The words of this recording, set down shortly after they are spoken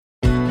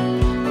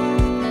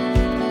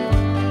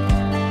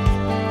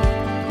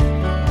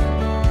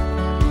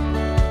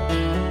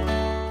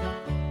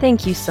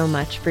Thank you so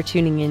much for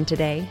tuning in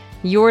today.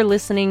 You're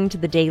listening to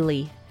The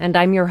Daily, and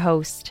I'm your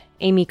host,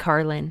 Amy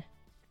Carlin.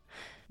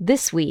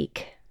 This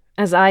week,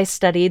 as I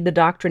studied the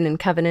Doctrine and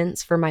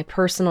Covenants for my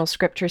personal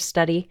scripture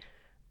study,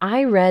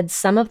 I read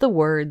some of the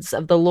words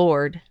of the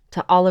Lord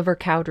to Oliver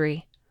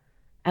Cowdery.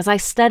 As I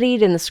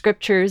studied in the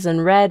scriptures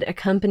and read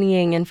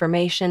accompanying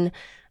information,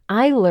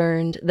 I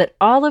learned that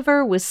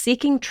Oliver was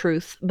seeking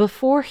truth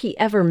before he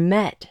ever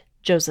met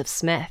Joseph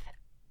Smith.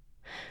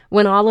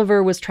 When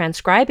Oliver was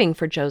transcribing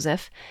for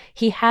Joseph,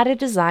 he had a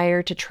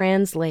desire to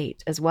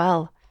translate as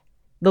well.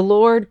 The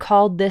Lord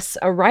called this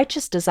a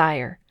righteous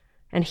desire,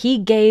 and he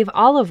gave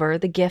Oliver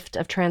the gift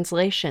of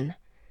translation.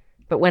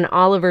 But when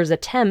Oliver's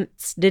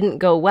attempts didn't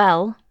go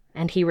well,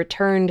 and he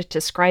returned to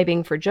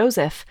scribing for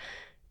Joseph,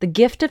 the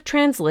gift of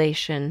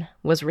translation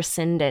was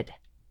rescinded.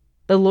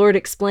 The Lord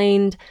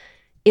explained,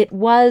 "It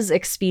was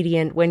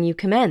expedient when you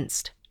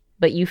commenced,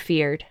 but you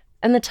feared,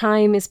 and the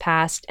time is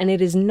past, and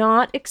it is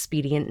not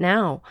expedient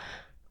now.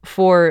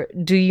 For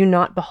do you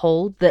not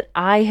behold that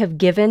I have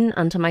given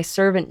unto my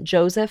servant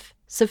Joseph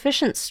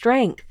sufficient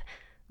strength,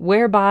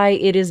 whereby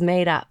it is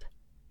made up?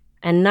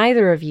 And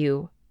neither of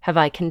you have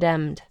I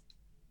condemned."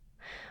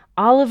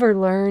 Oliver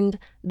learned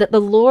that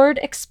the Lord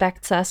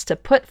expects us to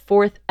put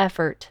forth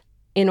effort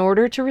in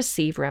order to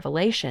receive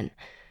revelation.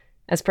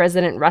 As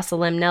President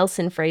Russell M.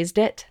 Nelson phrased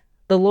it,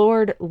 the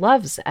Lord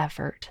loves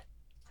effort.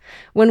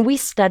 When we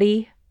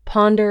study,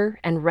 ponder,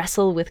 and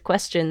wrestle with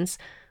questions,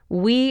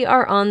 we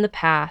are on the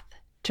path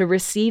to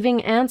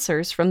receiving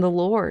answers from the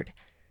Lord.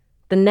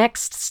 The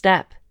next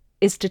step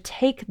is to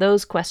take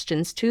those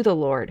questions to the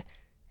Lord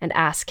and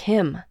ask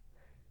Him.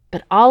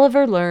 But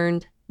Oliver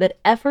learned that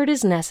effort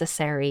is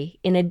necessary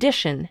in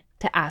addition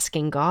to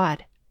asking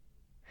God.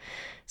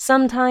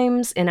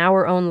 Sometimes in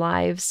our own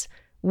lives,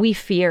 we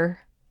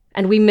fear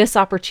and we miss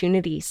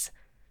opportunities,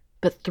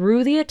 but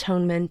through the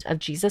atonement of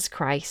Jesus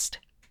Christ,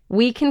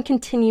 we can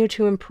continue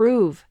to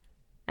improve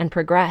and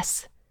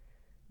progress.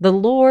 The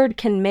Lord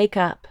can make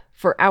up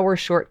for our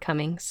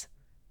shortcomings.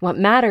 What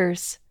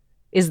matters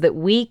is that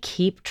we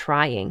keep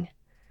trying.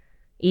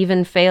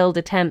 Even failed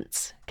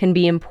attempts can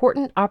be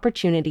important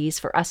opportunities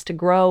for us to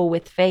grow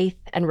with faith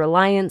and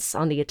reliance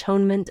on the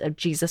atonement of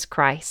Jesus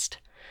Christ.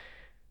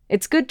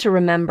 It's good to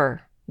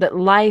remember that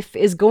life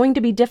is going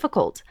to be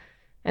difficult,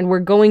 and we're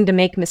going to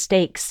make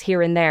mistakes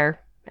here and there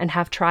and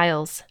have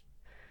trials.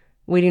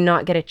 We do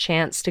not get a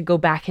chance to go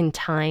back in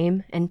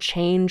time and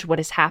change what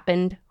has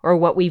happened or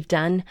what we've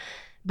done,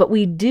 but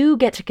we do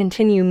get to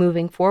continue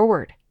moving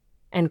forward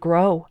and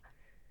grow.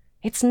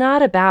 It's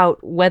not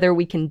about whether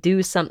we can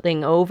do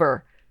something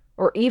over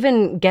or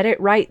even get it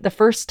right the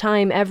first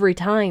time every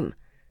time.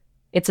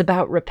 It's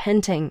about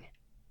repenting,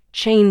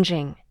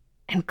 changing,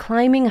 and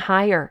climbing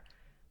higher,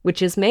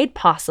 which is made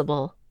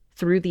possible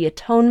through the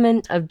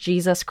atonement of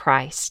Jesus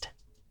Christ.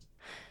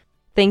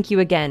 Thank you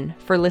again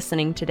for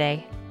listening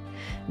today.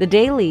 The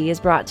Daily is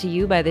brought to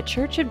you by the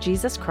Church of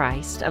Jesus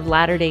Christ of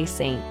Latter-day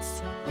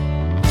Saints.